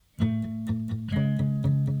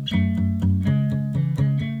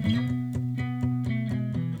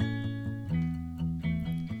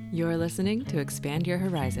listening to Expand Your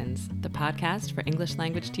Horizons, the podcast for English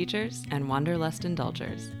language teachers and wanderlust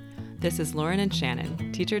indulgers. This is Lauren and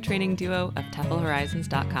Shannon, teacher training duo of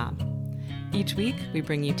TEFLhorizons.com. Each week, we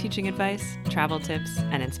bring you teaching advice, travel tips,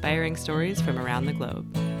 and inspiring stories from around the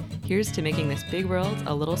globe. Here's to making this big world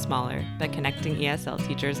a little smaller by connecting ESL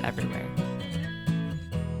teachers everywhere.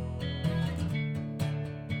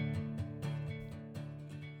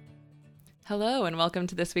 Hello, and welcome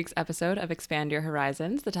to this week's episode of Expand Your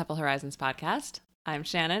Horizons, the TEFL Horizons podcast. I'm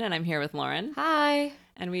Shannon, and I'm here with Lauren. Hi.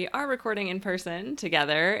 And we are recording in person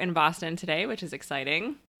together in Boston today, which is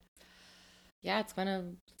exciting. Yeah, it's been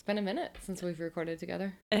a minute since we've recorded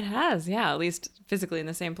together. It has, yeah, at least physically in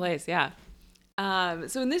the same place, yeah.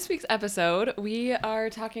 So in this week's episode, we are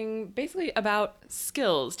talking basically about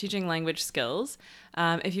skills, teaching language skills.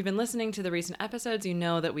 If you've been listening to the recent episodes, you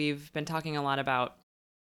know that we've been talking a lot about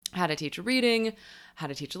how to teach reading, how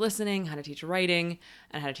to teach listening, how to teach writing,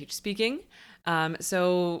 and how to teach speaking.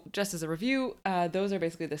 So just as a review, those are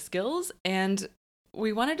basically the skills. And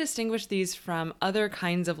we want to distinguish these from other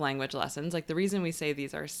kinds of language lessons. Like the reason we say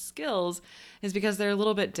these are skills is because they're a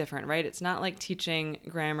little bit different, right? It's not like teaching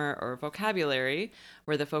grammar or vocabulary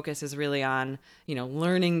where the focus is really on,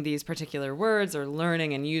 learning these particular words or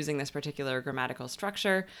learning and using this particular grammatical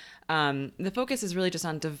structure. The focus is really just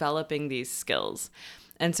on developing these skills.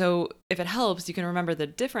 And so if it helps, you can remember the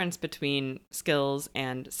difference between skills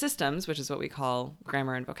and systems, which is what we call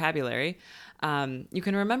grammar and vocabulary. You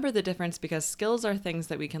can remember the difference because skills are things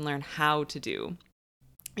that we can learn how to do.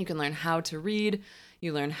 You can learn how to read,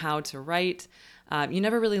 you learn how to write. You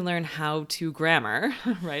never really learn how to grammar,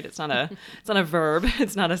 right? It's not a verb.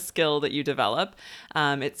 It's not a skill that you develop.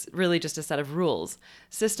 It's really just a set of rules.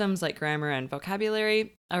 Systems like grammar and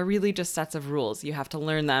vocabulary are really just sets of rules. You have to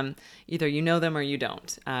learn them. Either you know them or you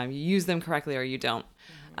don't. You use them correctly or you don't.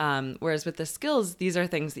 Whereas with the skills, these are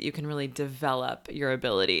things that you can really develop your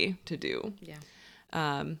ability to do.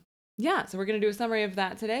 So we're going to do a summary of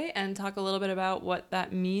that today and talk a little bit about what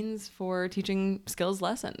that means for teaching skills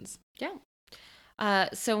lessons. Yeah.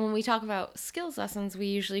 So when we talk about skills lessons, we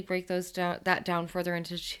usually break that down further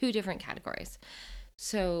into two different categories.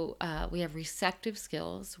 So we have receptive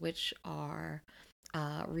skills, which are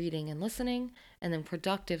reading and listening, and then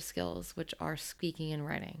productive skills, which are speaking and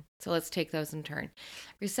writing. So let's take those in turn.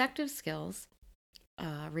 Receptive skills,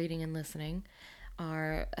 reading and listening,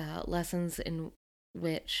 are lessons in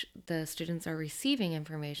which the students are receiving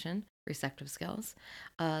information, receptive skills,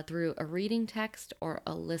 through a reading text or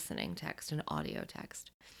a listening text, an audio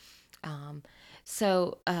text.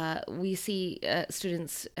 So we see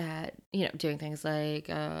students, doing things like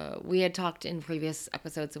we had talked in previous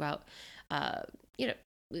episodes about,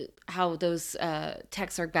 how those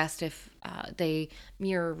texts are best if they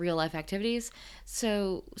mirror real life activities.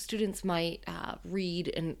 So students might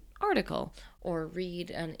read an article or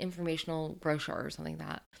read an informational brochure or something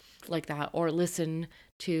like that, or listen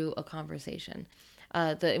to a conversation.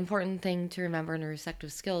 The important thing to remember in a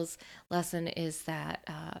receptive skills lesson is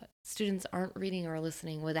that students aren't reading or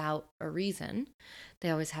listening without a reason.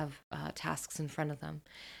 They always have tasks in front of them.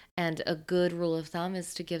 And a good rule of thumb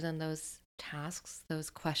is to give them those tasks,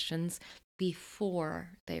 those questions, before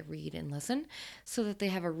they read and listen so that they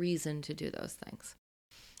have a reason to do those things.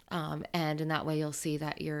 And in that way, you'll see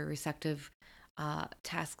that your receptive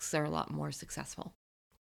tasks are a lot more successful.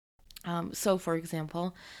 So, for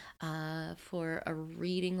example, for a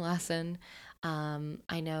reading lesson,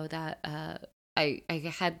 I know that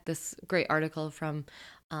I had this great article from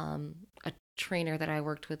a trainer that I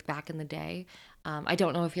worked with back in the day. I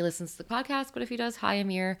don't know if he listens to the podcast, but if he does, hi,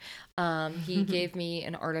 Amir. He gave me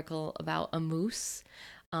an article about a moose.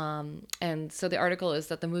 And so the article is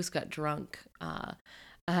that the moose got drunk.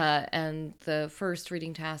 And the first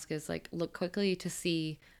reading task is look quickly to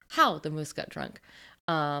see how the moose got drunk.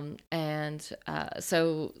 So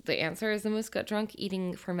the answer is the moose got drunk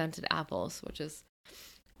eating fermented apples, which is,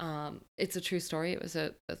 it's a true story. It was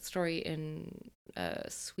a story in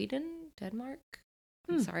Sweden, Denmark.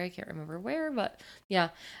 I'm sorry, I can't remember where, but yeah.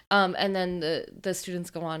 And then the students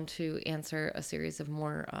go on to answer a series of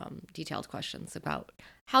more detailed questions about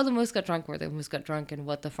how the moose got drunk, where the moose got drunk, and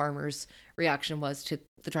what the farmer's reaction was to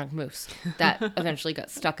the drunk moose that eventually got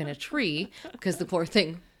stuck in a tree because the poor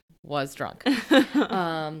thing was drunk.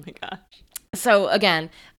 Oh my gosh. So again,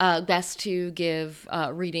 best to give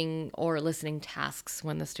reading or listening tasks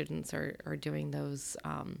when the students are doing those,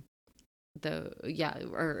 or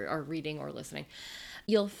reading or listening.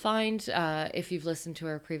 You'll find if you've listened to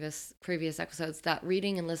our previous episodes that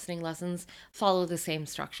reading and listening lessons follow the same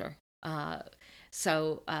structure.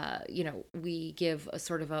 So we give a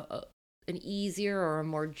sort of an easier or a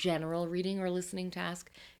more general reading or listening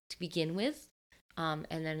task to begin with. And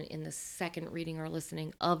then in the second reading or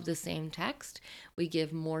listening of the same text, we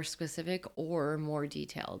give more specific or more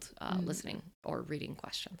detailed listening or reading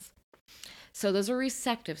questions. So those are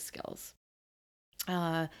receptive skills.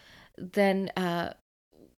 Then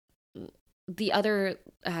the other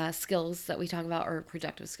skills that we talk about are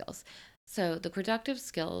productive skills. So the productive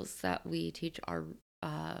skills that we teach are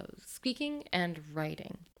speaking and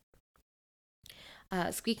writing.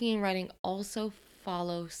 Speaking and writing also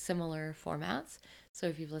follow similar formats. So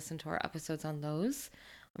if you've listened to our episodes on those,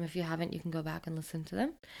 if you haven't, you can go back and listen to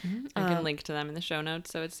them. I can link to them in the show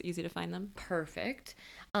notes so it's easy to find them. Perfect.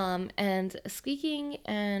 And speaking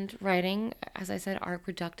and writing, as I said, are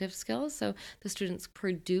productive skills. So the students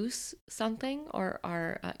produce something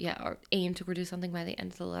or aim to produce something by the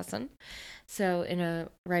end of the lesson. So in a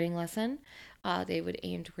writing lesson, they would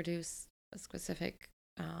aim to produce a specific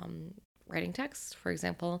writing text. For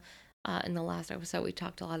example, in the last episode, we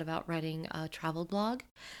talked a lot about writing a travel blog.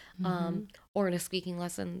 Or in a speaking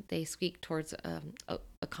lesson, they speak towards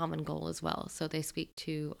a common goal as well. So they speak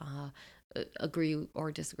to agree or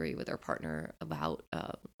disagree with their partner about,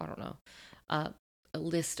 a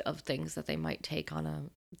list of things that they might take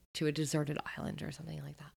to a deserted island or something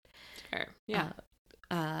like that. Sure.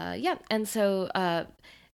 Yeah. And so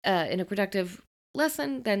in a productive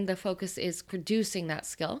lesson, then the focus is producing that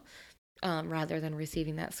skill rather than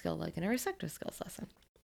receiving that skill like in a receptive skills lesson.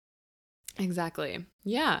 Exactly.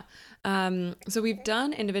 Yeah. So we've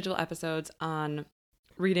done individual episodes on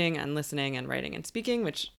reading and listening and writing and speaking,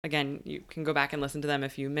 which again, you can go back and listen to them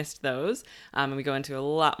if you missed those. And we go into a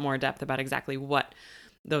lot more depth about exactly what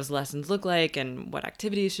those lessons look like and what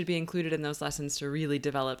activities should be included in those lessons to really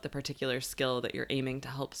develop the particular skill that you're aiming to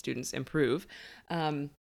help students improve.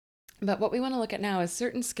 But what we want to look at now is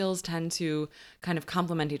certain skills tend to kind of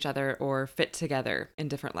complement each other or fit together in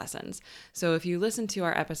different lessons. So if you listen to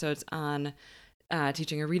our episodes on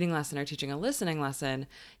teaching a reading lesson or teaching a listening lesson,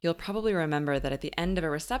 you'll probably remember that at the end of a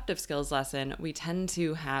receptive skills lesson, we tend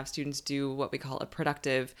to have students do what we call a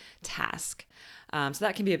productive task. So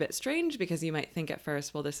that can be a bit strange because you might think at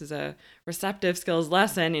first, well, this is a receptive skills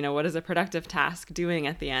lesson, what is a productive task doing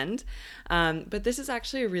at the end? But this is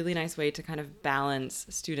actually a really nice way to kind of balance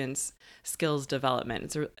students' skills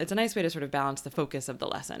development. It's a nice way to sort of balance the focus of the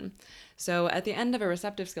lesson. So at the end of a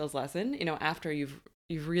receptive skills lesson, after you've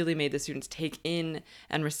really made the students take in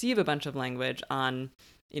and receive a bunch of language on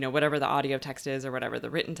whatever the audio text is or whatever the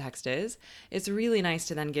written text is, it's really nice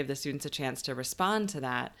to then give the students a chance to respond to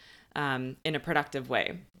that in a productive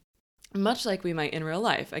way, much like we might in real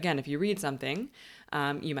life. Again, if you read something,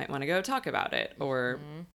 you might want to go talk about it. Or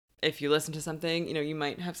if you listen to something, you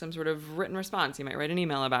might have some sort of written response. You might write an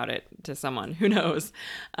email about it to someone, who knows?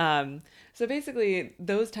 So basically,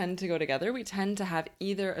 those tend to go together. We tend to have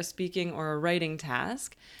either a speaking or a writing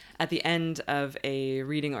task at the end of a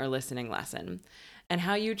reading or listening lesson. And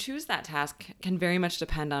how you choose that task can very much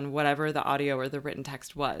depend on whatever the audio or the written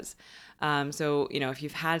text was. So, if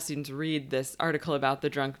you've had students read this article about the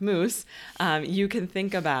drunk moose, you can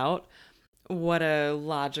think about what a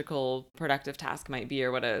logical productive task might be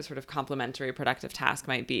or what a sort of complementary productive task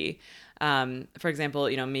might be. For example,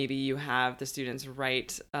 maybe you have the students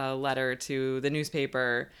write a letter to the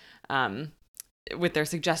newspaper with their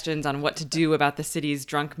suggestions on what to do about the city's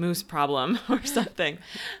drunk moose problem or something.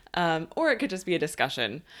 Or it could just be a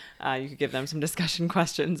discussion. You could give them some discussion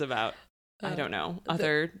questions about, I don't know,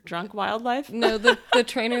 other drunk wildlife. No, the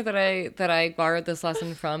trainer that I borrowed this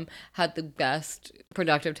lesson from had the best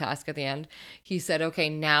productive task at the end. He said, okay,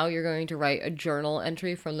 now you're going to write a journal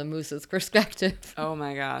entry from the moose's perspective. Oh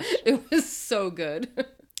my gosh. It was so good.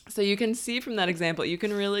 So you can see from that example, you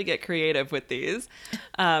can really get creative with these,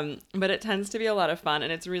 but it tends to be a lot of fun,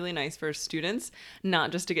 and it's really nice for students,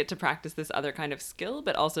 not just to get to practice this other kind of skill,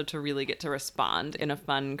 but also to really get to respond in a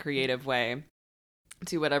fun, creative way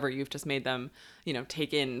to whatever you've just made them,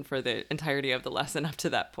 take in for the entirety of the lesson up to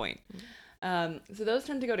that point. So those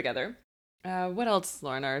tend to go together. What else,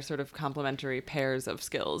 Lauren, are sort of complementary pairs of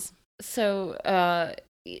skills? So,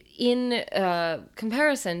 in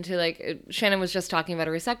comparison to Shannon was just talking about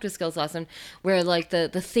a receptive skills lesson where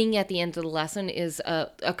the thing at the end of the lesson is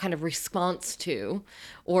a kind of response to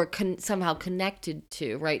or somehow connected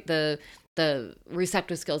to, right, the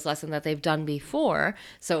receptive skills lesson that they've done before.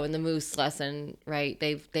 So in the moose lesson, right,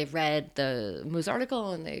 they've read the moose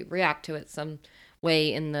article and they react to it some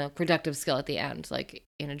way in the productive skill at the end, like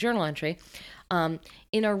in a journal entry.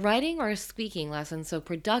 In a writing or a speaking lesson, so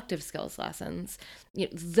productive skills lessons,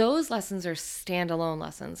 those lessons are standalone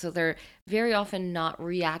lessons. So they're very often not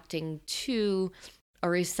reacting to a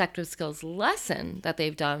receptive skills lesson that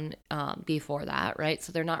they've done before that, right?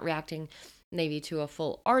 So they're not reacting maybe to a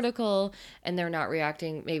full article, and they're not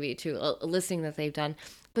reacting maybe to a listening that they've done.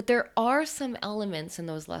 But there are some elements in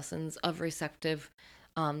those lessons of receptive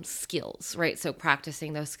skills, right? So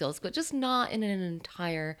practicing those skills, but just not in an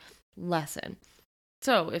entire lesson.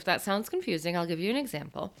 So if that sounds confusing, I'll give you an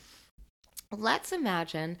example. Let's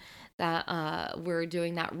imagine that we're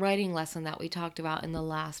doing that writing lesson that we talked about in the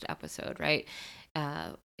last episode, right?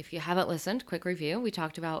 If you haven't listened, quick review, we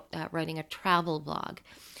talked about writing a travel blog.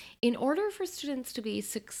 In order for students to be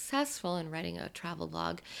successful in writing a travel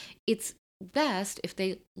blog, it's best if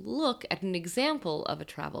they look at an example of a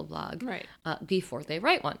travel blog Right. Before they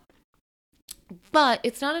write one. But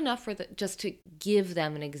it's not enough for just to give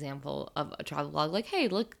them an example of a travel blog, like, hey,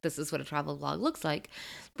 look, this is what a travel blog looks like,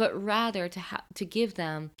 but rather to give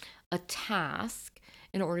them a task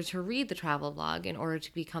in order to read the travel blog, in order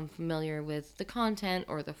to become familiar with the content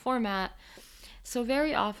or the format. So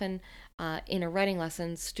very often in a writing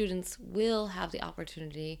lesson, students will have the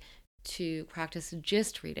opportunity to practice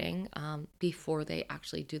gist reading before they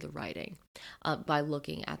actually do the writing by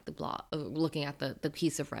looking at the blog, looking at the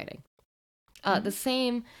piece of writing. The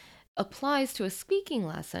same applies to a speaking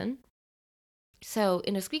lesson. So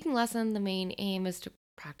in a speaking lesson, the main aim is to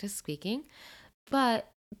practice speaking,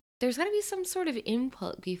 but there's got to be some sort of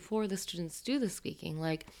input before the students do the speaking.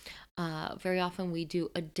 Like very often we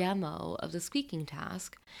do a demo of the speaking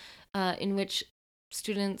task in which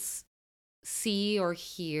students see or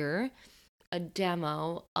hear a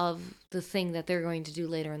demo of the thing that they're going to do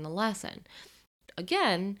later in the lesson.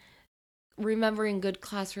 Again, remembering good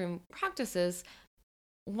classroom practices,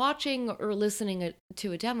 watching or listening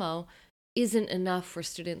to a demo isn't enough for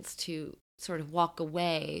students to sort of walk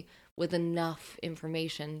away with enough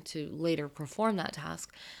information to later perform that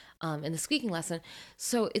task in the speaking lesson.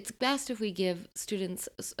 So it's best if we give students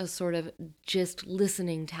a sort of just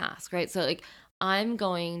listening task, right? So like, I'm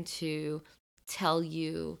going to tell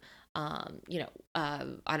you, I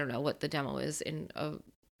don't know what the demo is in a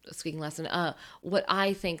speaking lesson, what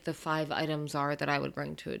I think the 5 items are that I would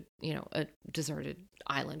bring to a deserted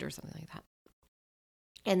island or something like that.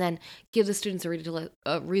 And then give the students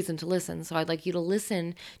a reason to listen. So I'd like you to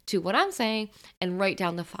listen to what I'm saying and write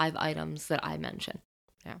down the 5 items that I mentioned.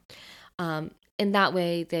 Yeah. And that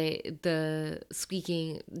way the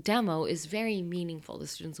speaking demo is very meaningful. The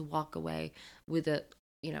students walk away with a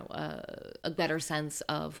better sense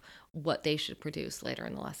of what they should produce later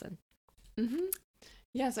in the lesson. Mm-hmm.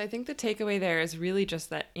 Yes, I think the takeaway there is really just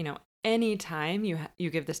that, anytime you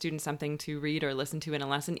give the student something to read or listen to in a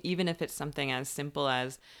lesson, even if it's something as simple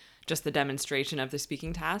as just the demonstration of the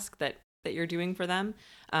speaking task that you're doing for them,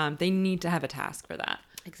 they need to have a task for that.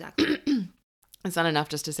 Exactly. It's not enough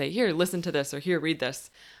just to say, here, listen to this, or here, read this,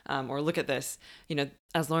 or look at this.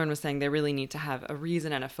 As Lauren was saying, they really need to have a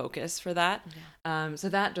reason and a focus for that. Yeah. So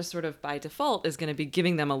that just sort of by default is going to be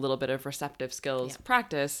giving them a little bit of receptive skills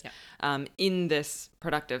practice in this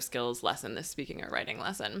productive skills lesson, this speaking or writing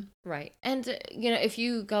lesson. Right. And, if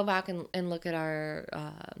you go back and look at our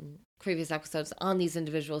previous episodes on these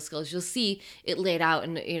individual skills, you'll see it laid out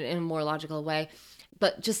in a more logical way.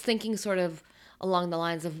 But just thinking sort of along the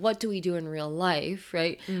lines of what do we do in real life,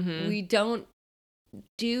 right? Mm-hmm. We don't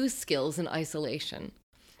do skills in isolation.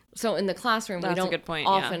 So in the classroom, we don't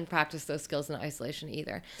often practice those skills in isolation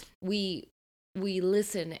either. We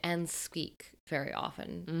listen and speak very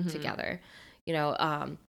often together,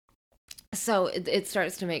 so it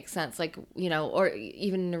starts to make sense, like, or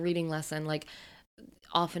even in a reading lesson, like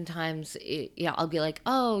oftentimes I'll be like,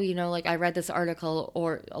 oh, like I read this article,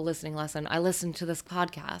 or a listening lesson, I listened to this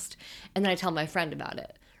podcast, and then I tell my friend about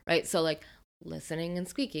it, right? So like listening and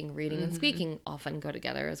speaking, reading and speaking often go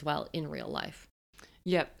together as well in real life.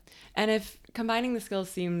 Yep. And if combining the skills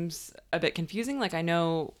seems a bit confusing, like I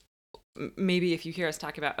know maybe if you hear us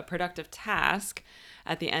talk about a productive task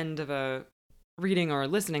at the end of a reading or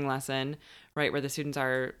listening lesson, right, where the students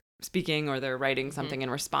are speaking or they're writing something in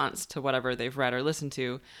response to whatever they've read or listened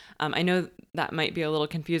to, I know that might be a little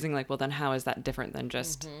confusing, like, well, then how is that different than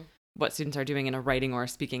just what students are doing in a writing or a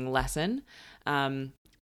speaking lesson?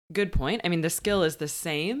 Good point. I mean, the skill is the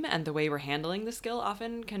same, and the way we're handling the skill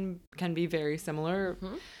often can be very similar.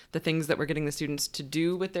 The things that we're getting the students to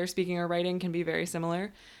do with their speaking or writing can be very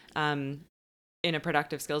similar in a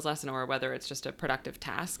productive skills lesson, or whether it's just a productive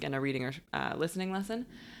task in a reading or listening lesson.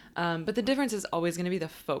 But the difference is always going to be the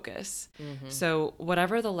focus. So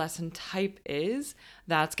whatever the lesson type is,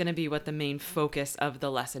 that's going to be what the main focus of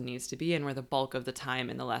the lesson needs to be, and where the bulk of the time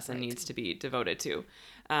in the lesson needs to be devoted to.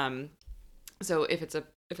 So if it's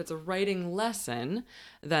a writing lesson,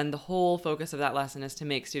 then the whole focus of that lesson is to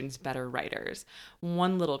make students better writers.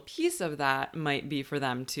 One little piece of that might be for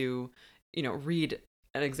them to, read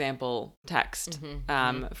an example text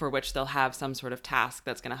for which they'll have some sort of task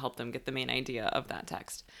that's going to help them get the main idea of that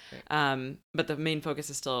text. Right. But the main focus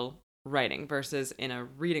is still writing, versus in a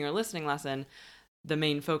reading or listening lesson, the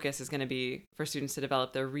main focus is going to be for students to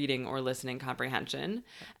develop their reading or listening comprehension.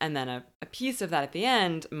 And then a piece of that at the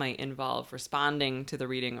end might involve responding to the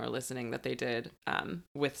reading or listening that they did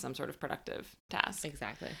with some sort of productive task.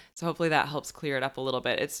 Exactly. So hopefully that helps clear it up a little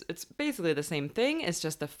bit. It's basically the same thing. It's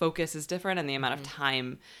just the focus is different, and the amount of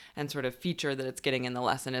time and sort of feature that it's getting in the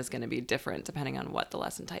lesson is going to be different depending on what the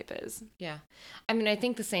lesson type is. Yeah. I mean, I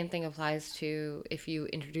think the same thing applies to if you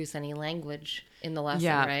introduce any language in the lesson,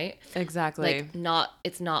 right? Exactly. Like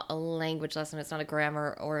it's not a language lesson, it's not a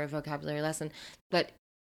grammar or a vocabulary lesson, but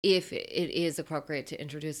if it is appropriate to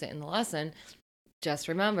introduce it in the lesson, just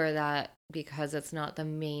remember that because it's not the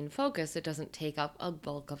main focus, it doesn't take up a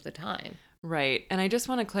bulk of the time. Right. And I just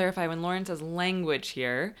want to clarify, when Lauren says language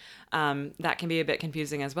here, that can be a bit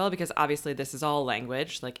confusing as well, because obviously this is all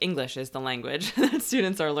language. Like English is the language that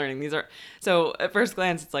students are learning. So at first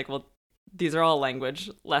glance, it's like, well, these are all language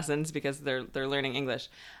lessons because they're learning English.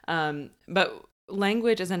 But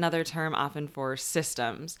language is another term often for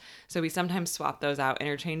systems. So we sometimes swap those out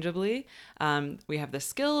interchangeably. We have the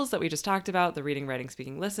skills that we just talked about, the reading, writing,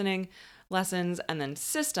 speaking, listening lessons, and then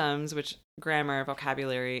systems, which grammar,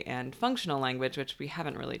 vocabulary, and functional language, which we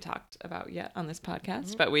haven't really talked about yet on this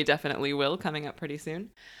podcast, but we definitely will coming up pretty soon.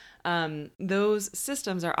 Those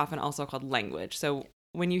systems are often also called language. So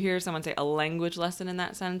when you hear someone say a language lesson in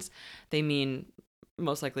that sense, they mean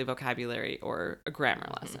most likely vocabulary or a grammar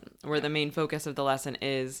lesson, where the main focus of the lesson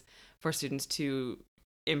is for students to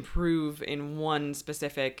improve in one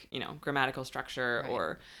specific, grammatical structure,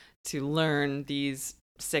 or to learn these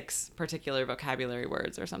 6 particular vocabulary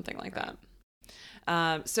words or something like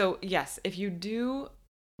that. So yes, if you do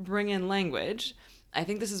bring in language, I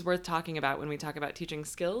think this is worth talking about when we talk about teaching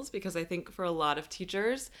skills, because I think for a lot of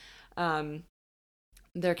teachers,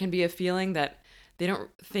 there can be a feeling that they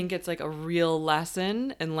don't think it's like a real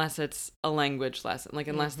lesson unless it's a language lesson. Like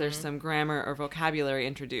unless there's some grammar or vocabulary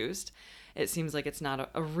introduced, it seems like it's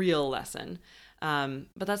not a real lesson.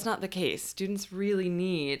 But that's not the case. Students really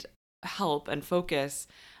need help and focus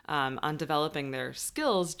on developing their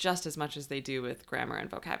skills just as much as they do with grammar and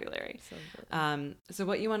vocabulary. So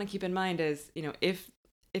what you want to keep in mind is,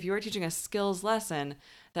 if you are teaching a skills lesson,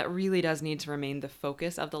 that really does need to remain the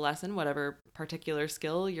focus of the lesson, whatever particular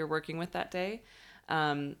skill you're working with that day.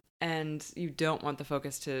 And you don't want the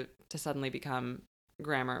focus to suddenly become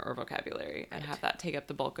grammar or vocabulary and have that take up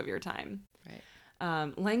the bulk of your time.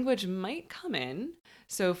 Right. Language might come in.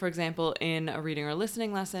 So, for example, in a reading or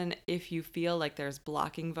listening lesson, if you feel like there's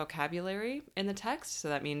blocking vocabulary in the text, so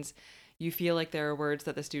that means you feel like there are words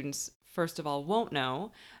that the students, first of all, won't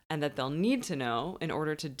know, and that they'll need to know in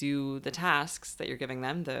order to do the tasks that you're giving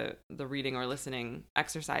them, the reading or listening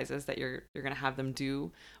exercises that you're going to have them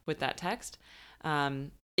do with that text.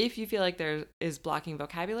 If you feel like there is blocking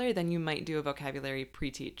vocabulary, then you might do a vocabulary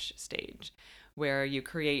pre-teach stage, where you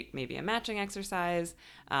create maybe a matching exercise.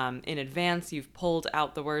 In advance, you've pulled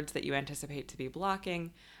out the words that you anticipate to be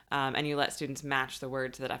blocking, and you let students match the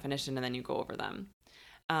word to the definition, and then you go over them.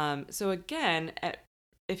 So again,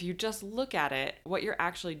 if you just look at it, what you're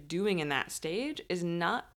actually doing in that stage is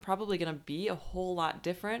not probably going to be a whole lot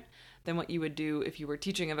different than what you would do if you were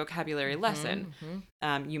teaching a vocabulary lesson.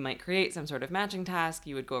 You might create some sort of matching task.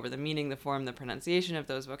 You would go over the meaning, the form, the pronunciation of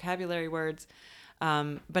those vocabulary words.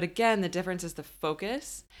 But again, the difference is the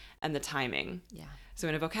focus and the timing. Yeah. So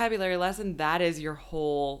in a vocabulary lesson, that is your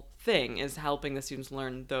whole thing, is helping the students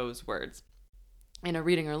learn those words. In a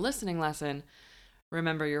reading or listening lesson,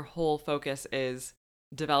 remember your whole focus is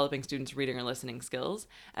developing students' reading or listening skills.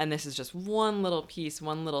 And this is just one little piece,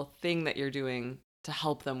 one little thing that you're doing to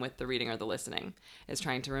help them with the reading or the listening, is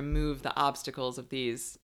trying to remove the obstacles of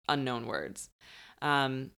these unknown words.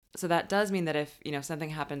 So that does mean that if, something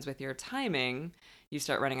happens with your timing, you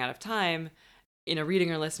start running out of time, in a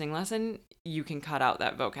reading or listening lesson, you can cut out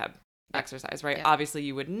that vocab exercise, right? Yeah. Obviously,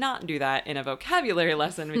 you would not do that in a vocabulary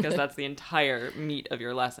lesson, because that's the entire meat of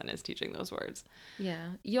your lesson, is teaching those words. Yeah.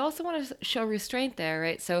 You also want to show restraint there,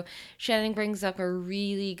 right? So Shannon brings up a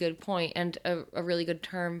really good point, and a really good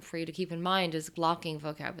term for you to keep in mind is blocking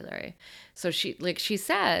vocabulary. So she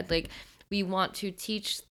said, we want to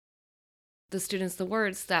teach the students the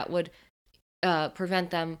words that would prevent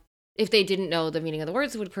them, if they didn't know the meaning of the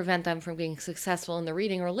words, it would prevent them from being successful in the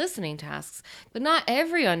reading or listening tasks. But not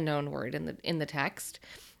every unknown word in the text,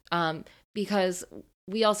 because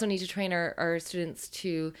we also need to train our students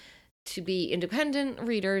to be independent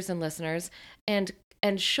readers and listeners, and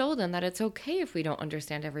show them that it's okay if we don't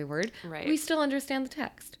understand every word. Right. We still understand the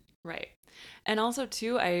text. Right. And also,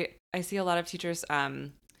 too, I see a lot of teachers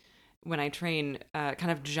when I train kind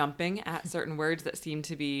of jumping at certain words that seem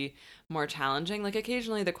to be more challenging. Like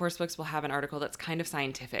occasionally the course books will have an article that's kind of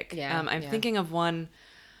scientific. Yeah, I'm yeah. thinking of one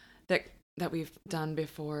that we've done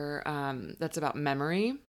before that's about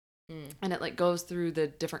memory. And it like goes through the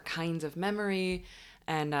different kinds of memory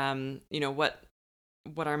and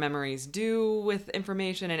what our memories do with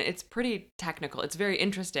information, and it's pretty technical. It's very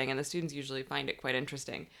interesting, and the students usually find it quite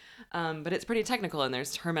interesting. But it's pretty technical, and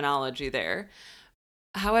there's terminology there.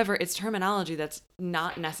 However, it's terminology that's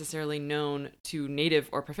not necessarily known to native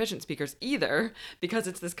or proficient speakers either, because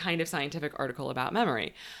it's this kind of scientific article about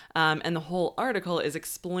memory. And the whole article is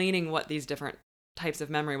explaining what these different types of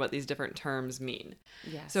memory, what these different terms mean.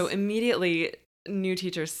 Yes. So immediately, new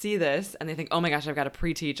teachers see this and they think, oh my gosh, I've got to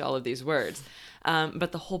pre-teach all of these words.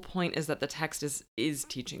 But the whole point is that the text is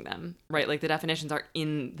teaching them, right? Like the definitions are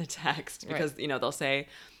in the text because, they'll say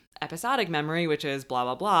episodic memory, which is blah,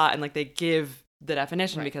 blah, blah. And like they give the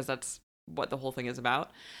definition because that's what the whole thing is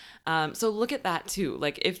about. So look at that too.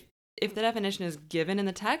 Like if the definition is given in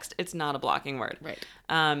the text, it's not a blocking word.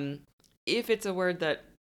 Right. If it's a word that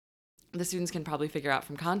the students can probably figure out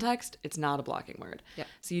from context, it's not a blocking word. Yeah.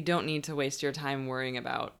 So you don't need to waste your time worrying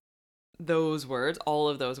about those words, all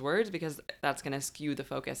of those words, because that's going to skew the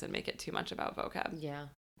focus and make it too much about vocab. Yeah,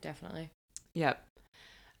 definitely. Yep.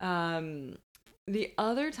 The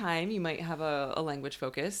other time you might have a language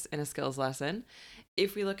focus in a skills lesson,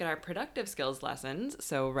 if we look at our productive skills lessons,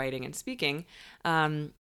 so writing and speaking,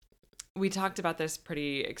 we talked about this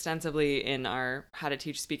pretty extensively in our How to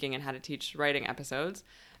Teach Speaking and How to Teach Writing episodes.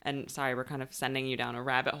 And sorry, we're kind of sending you down a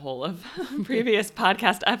rabbit hole of previous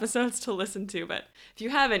podcast episodes to listen to. But if you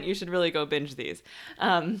haven't, you should really go binge these.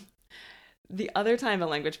 The other time a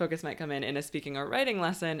language focus might come in a speaking or writing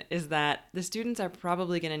lesson is that the students are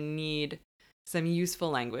probably going to need some useful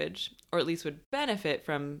language, or at least would benefit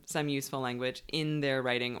from some useful language in their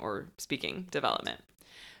writing or speaking development.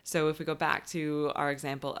 So if we go back to our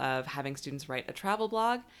example of having students write a travel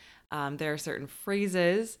blog, there are certain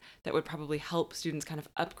phrases that would probably help students kind of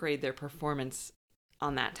upgrade their performance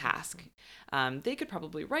on that task. They could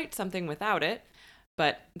probably write something without it,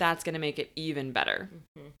 but that's going to make it even better.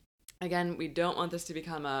 Mm-hmm. Again, we don't want this to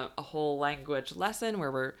become a whole language lesson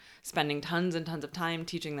where we're spending tons and tons of time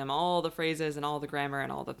teaching them all the phrases and all the grammar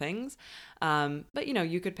and all the things. But,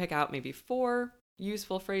 you could pick out maybe 4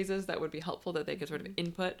 useful phrases that would be helpful that they could sort of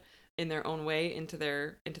input in their own way into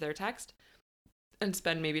their text, and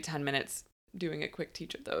spend maybe 10 minutes doing a quick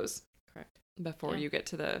teach of those. Correct. Before you get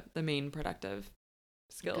to the main productive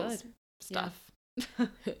skills stuff. Yeah.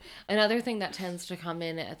 Another thing that tends to come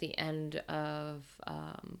in at the end of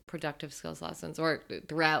productive skills lessons, or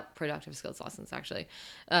throughout productive skills lessons, actually,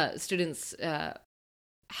 students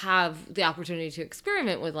have the opportunity to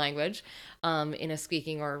experiment with language in a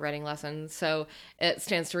speaking or writing lesson. So it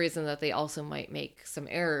stands to reason that they also might make some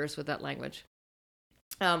errors with that language.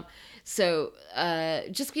 So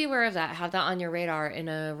just be aware of that. Have that on your radar in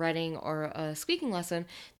a writing or a speaking lesson,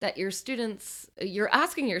 that you're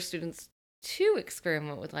asking your students to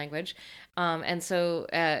experiment with language. And so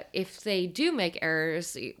if they do make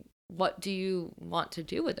errors, what do you want to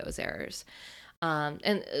do with those errors?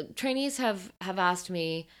 And trainees have asked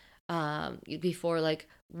me before, like,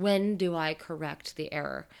 when do I correct the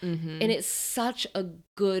error? Mm-hmm. And it's such a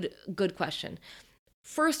good question.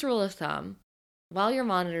 First rule of thumb: while you're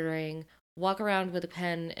monitoring, walk around with a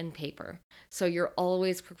pen and paper, so you're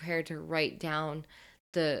always prepared to write down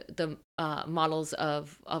the models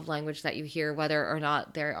of language that you hear, whether or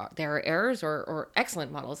not there are errors or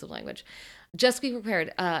excellent models of language. Just be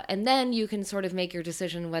prepared. And then you can sort of make your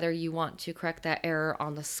decision whether you want to correct that error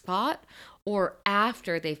on the spot or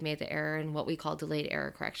after they've made the error, in what we call delayed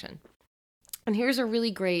error correction. And here's a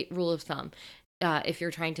really great rule of thumb if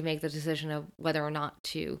you're trying to make the decision of whether or not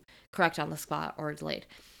to correct on the spot or delayed.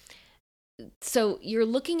 So you're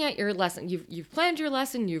looking at your lesson. You've planned your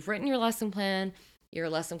lesson. You've written your lesson plan. Your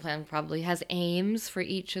lesson plan probably has aims for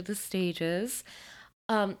each of the stages.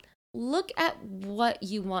 Look at what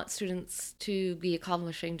you want students to be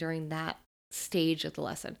accomplishing during that stage of the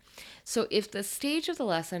lesson. So if the stage of the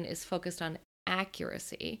lesson is focused on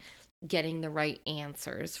accuracy, getting the right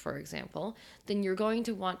answers, for example, then you're going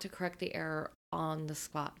to want to correct the error on the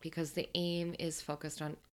spot, because the aim is focused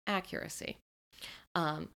on accuracy.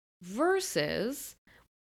 Versus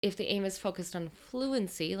if the aim is focused on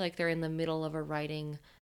fluency, like they're in the middle of a writing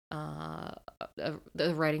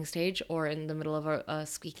the writing stage or in the middle of a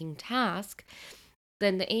speaking task,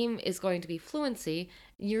 then the aim is going to be fluency.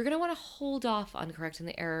 You're going to want to hold off on correcting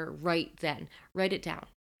the error right then. Write it down.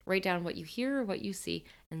 Write down what you hear or what you see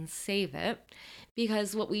and save it.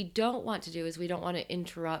 Because what we don't want to do is we don't want to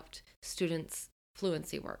interrupt students'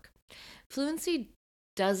 fluency work. Fluency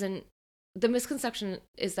doesn't, the misconception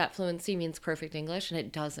is that fluency means perfect English, and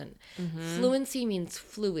it doesn't. Fluency means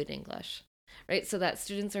fluid English, right? So that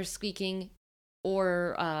students are speaking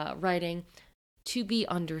or writing to be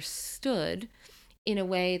understood in a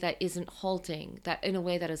way that isn't halting, that in a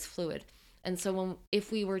way that is fluid. And so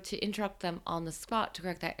if we were to interrupt them on the spot to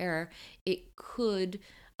correct that error, it could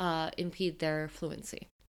impede their fluency.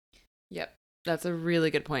 Yep. That's a really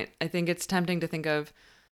good point. I think it's tempting to think of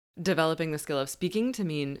developing the skill of speaking to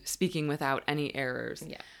mean speaking without any errors.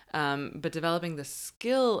 Yeah. But developing the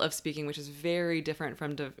skill of speaking, which is very different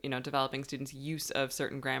from developing students' use of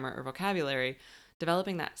certain grammar or vocabulary,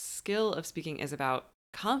 developing that skill of speaking is about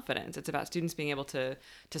confidence. It's about students being able to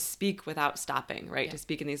speak without stopping, right? Yeah. To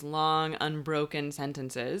speak in these long, unbroken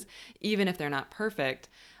sentences, even if they're not perfect.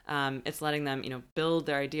 It's letting them, build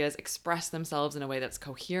their ideas, express themselves in a way that's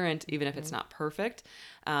coherent, even if it's not perfect.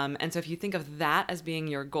 And so if you think of that as being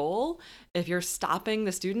your goal, if you're stopping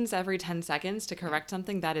the students every 10 seconds to correct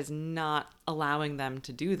something, that is not allowing them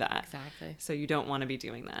to do that. Exactly. So you don't want to be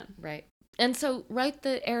doing that. Right. And so write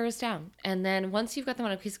the errors down. And then once you've got them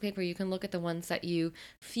on a piece of paper, you can look at the ones that you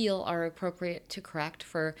feel are appropriate to correct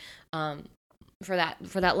for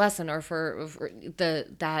that lesson, or for the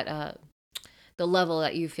level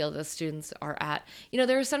that you feel the students are at.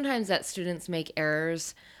 There are sometimes that students make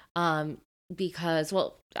errors because,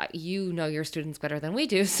 well, your students better than we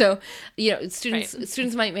do. So,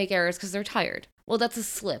 students might make errors because they're tired. Well, that's a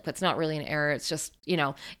slip. It's not really an error. It's just,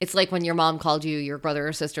 it's like when your mom called you your brother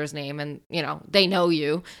or sister's name, and, they know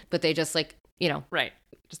you, but they just Right.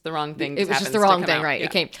 Just the wrong thing. It was just the wrong thing, right? Yeah.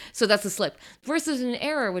 It came. So that's a slip. Versus an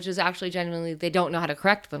error, which is actually genuinely they don't know how to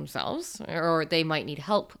correct themselves, or they might need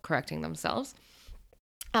help correcting themselves.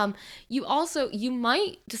 You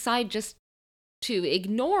might decide just to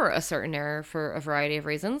ignore a certain error for a variety of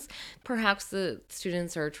reasons. Perhaps the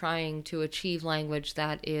students are trying to achieve language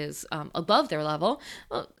that is above their level.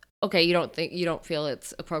 Well, okay, you don't feel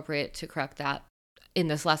it's appropriate to correct that in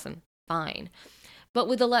this lesson. Fine. But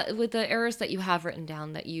with the errors that you have written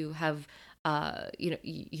down that you have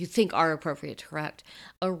you think are appropriate to correct,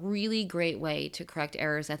 a really great way to correct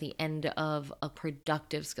errors at the end of a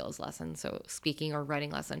productive skills lesson, so speaking or writing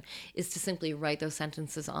lesson, is to simply write those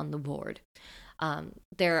sentences on the board.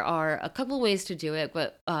 There are a couple of ways to do it,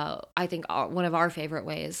 but I think one of our favorite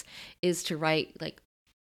ways is to write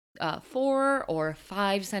 4 or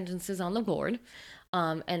 5 sentences on the board.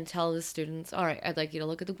 And tell the students, all right, I'd like you to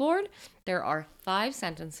look at the board. There are 5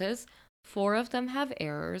 sentences. 4 of them have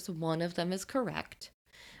errors. 1 of them is correct.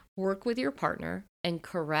 Work with your partner and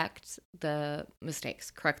correct the mistakes,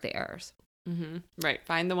 correct the errors. Mm-hmm. Right.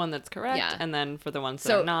 Find the one that's correct. Yeah. And then for the ones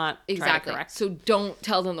that are not, exactly. try to correct. So don't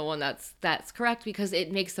tell them the one that's correct, because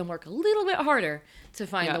it makes them work a little bit harder to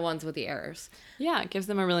find the ones with the errors. Yeah. It gives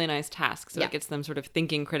them a really nice task. So Yeah. it gets them sort of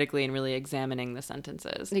thinking critically and really examining the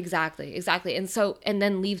sentences. Exactly. And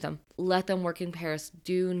then leave them. Let them work in pairs.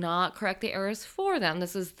 Do not correct the errors for them.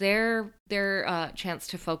 This is their chance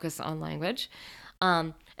to focus on language.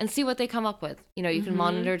 And see what they come up with. You can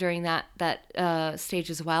monitor during that stage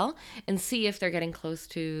as well, and see if they're getting close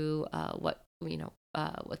to what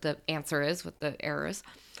the answer is, what the error is.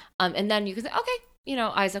 And then you can say, okay,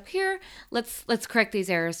 eyes up here. Let's correct these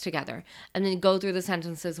errors together, and then go through the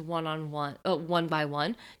sentences one by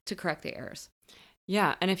one to correct the errors.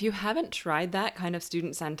 Yeah, and if you haven't tried that kind of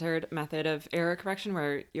student-centered method of error correction,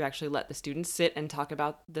 where you actually let the students sit and talk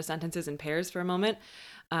about the sentences in pairs for a moment,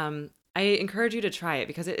 I encourage you to try it,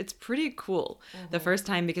 because it's pretty cool the first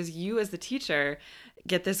time, because you as the teacher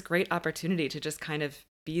get this great opportunity to just kind of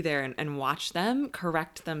be there and watch them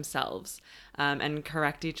correct themselves and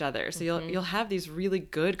correct each other. So you'll have these really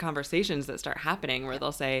good conversations that start happening where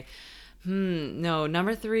they'll say, no,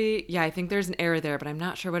 number 3, yeah, I think there's an error there, but I'm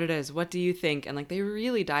not sure what it is. What do you think? And they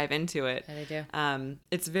really dive into it. Yeah, they do.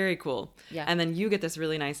 It's very cool. Yeah. And then you get this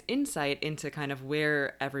really nice insight into kind of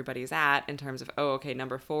where everybody's at in terms of, okay,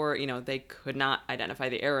 number 4, they could not identify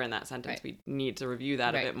the error in that sentence. Right. We need to review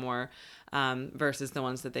that Right. a bit more, versus the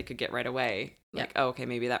ones that they could get right away. Okay,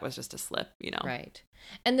 maybe that was just a slip, Right.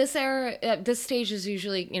 And this error, this stage is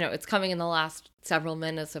usually, it's coming in the last several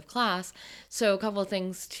minutes of class. So a couple of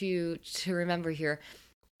things to remember here.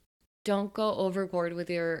 Don't go overboard with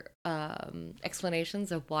your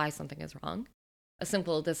explanations of why something is wrong. A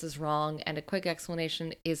simple "this is wrong" and a quick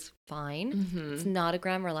explanation is fine. Mm-hmm. It's not a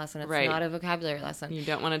grammar lesson. It's Right. not a vocabulary lesson. You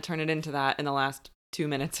don't want to turn it into that in the last 2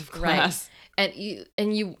 minutes of class. And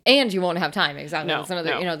you won't have time. Exactly. No, That's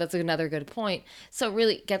another, no. that's another good point. So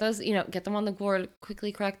really get those, get them on the board,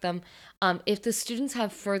 quickly correct them. If the students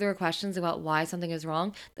have further questions about why something is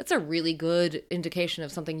wrong, that's a really good indication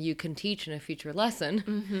of something you can teach in a future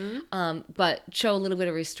lesson. But show a little bit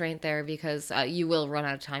of restraint there, because you will run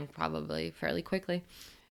out of time probably fairly quickly.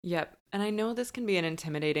 Yep. And I know this can be an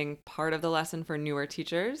intimidating part of the lesson for newer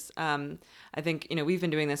teachers. I think, we've been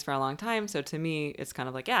doing this for a long time. So to me, it's kind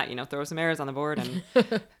of like, throw some errors on the board and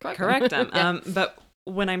correct them. But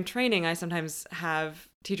when I'm training, I sometimes have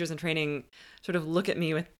teachers in training sort of look at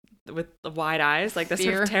me with the wide eyes, like this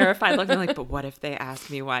sort of terrified look. They're like, but what if they ask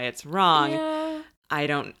me why it's wrong? Yeah.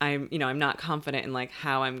 I'm not confident in like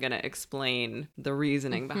how I'm going to explain the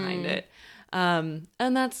reasoning behind it. And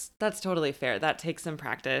that's totally fair. That takes some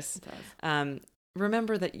practice. It does.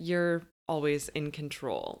 Remember that you're always in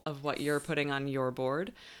control of what you're putting on your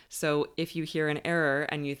board. So if you hear an error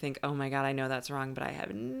and you think, oh my God, I know that's wrong, but I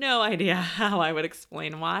have no idea how I would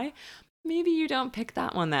explain why, maybe you don't pick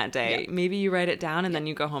that one that day. Yeah. Maybe you write it down and then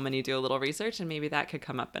you go home and you do a little research, and maybe that could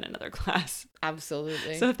come up in another class.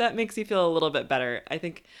 Absolutely. So if that makes you feel a little bit better, I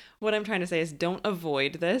think what I'm trying to say is don't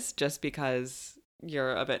avoid this just because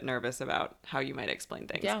you're a bit nervous about how you might explain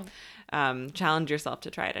things. Yeah. Challenge yourself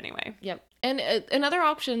to try it anyway. Yep. And another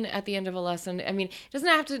option at the end of a lesson, it doesn't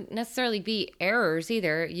have to necessarily be errors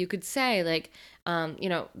either. You could say like,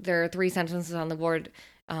 there are 3 sentences on the board,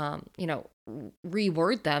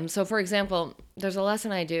 reword them. So for example, there's a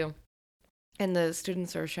lesson I do and the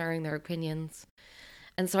students are sharing their opinions.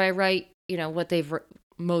 And so I write, what they've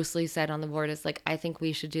mostly said on the board is like, I think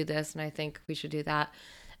we should do this and I think we should do that.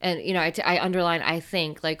 And, I underline, I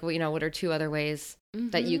think, like, what are 2 other ways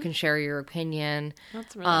that you can share your opinion?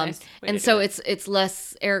 That's really nice. And so it's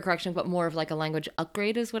less error correction, but more of like a language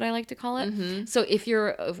upgrade is what I like to call it. So if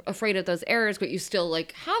you're afraid of those errors, but you still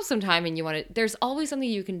like have some time and you want to, there's always something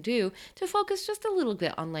you can do to focus just a little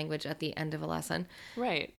bit on language at the end of a lesson.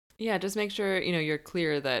 Right. Yeah. Just make sure, you're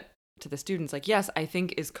clear that to the students, like, yes, I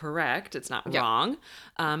think is correct. It's not wrong.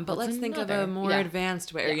 But let's think of a more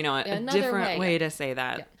advanced way, or, a different way to say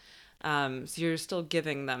that. So you're still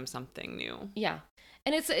giving them something new. Yeah.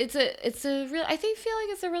 And it's a real, I feel like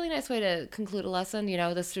it's a really nice way to conclude a lesson.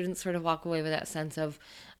 The students sort of walk away with that sense of,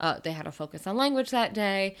 they had to focus on language that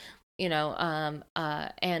day, and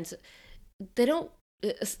they don't,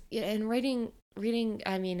 in writing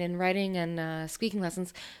and speaking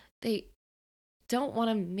lessons, they don't want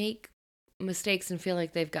to make mistakes and feel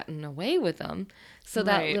like they've gotten away with them. So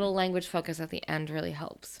that little language focus at the end really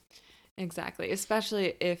helps. Exactly.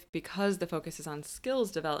 Especially if, because the focus is on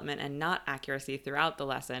skills development and not accuracy throughout the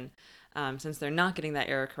lesson, since they're not getting that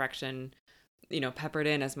error correction, peppered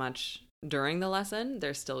in as much during the lesson,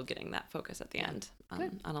 they're still getting that focus at the end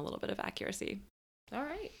on a little bit of accuracy. All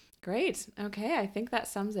right. Great. Okay. I think that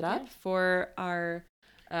sums it up for our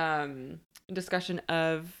discussion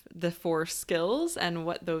of the 4 skills and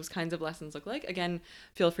what those kinds of lessons look like. Again,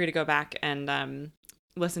 feel free to go back and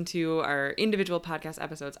listen to our individual podcast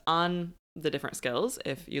episodes on the different skills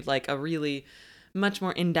if you'd like a really much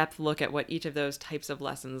more in-depth look at what each of those types of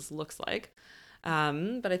lessons looks like.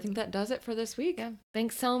 But I think that does it for this week. Yeah.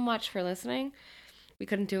 Thanks so much for listening. We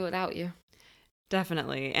couldn't do it without you.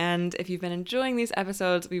 Definitely. And if you've been enjoying these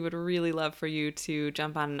episodes, we would really love for you to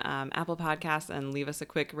jump on Apple Podcasts and leave us a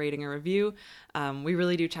quick rating or review. We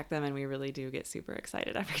really do check them and we really do get super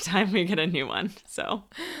excited every time we get a new one. So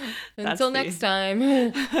until next time.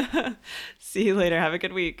 See you later. Have a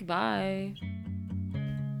good week. Bye.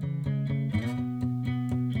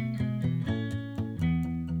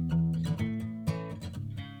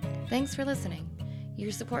 Thanks for listening.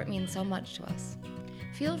 Your support means so much to us.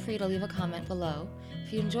 Feel free to leave a comment below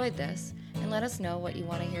if you enjoyed this and let us know what you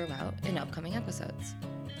want to hear about in upcoming episodes.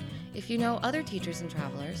 If you know other teachers and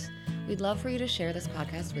travelers, we'd love for you to share this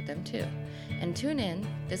podcast with them too. And tune in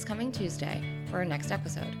this coming Tuesday for our next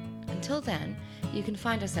episode. Until then, you can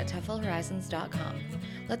find us at TEFLhorizons.com.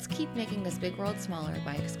 Let's keep making this big world smaller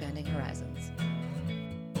by expanding horizons.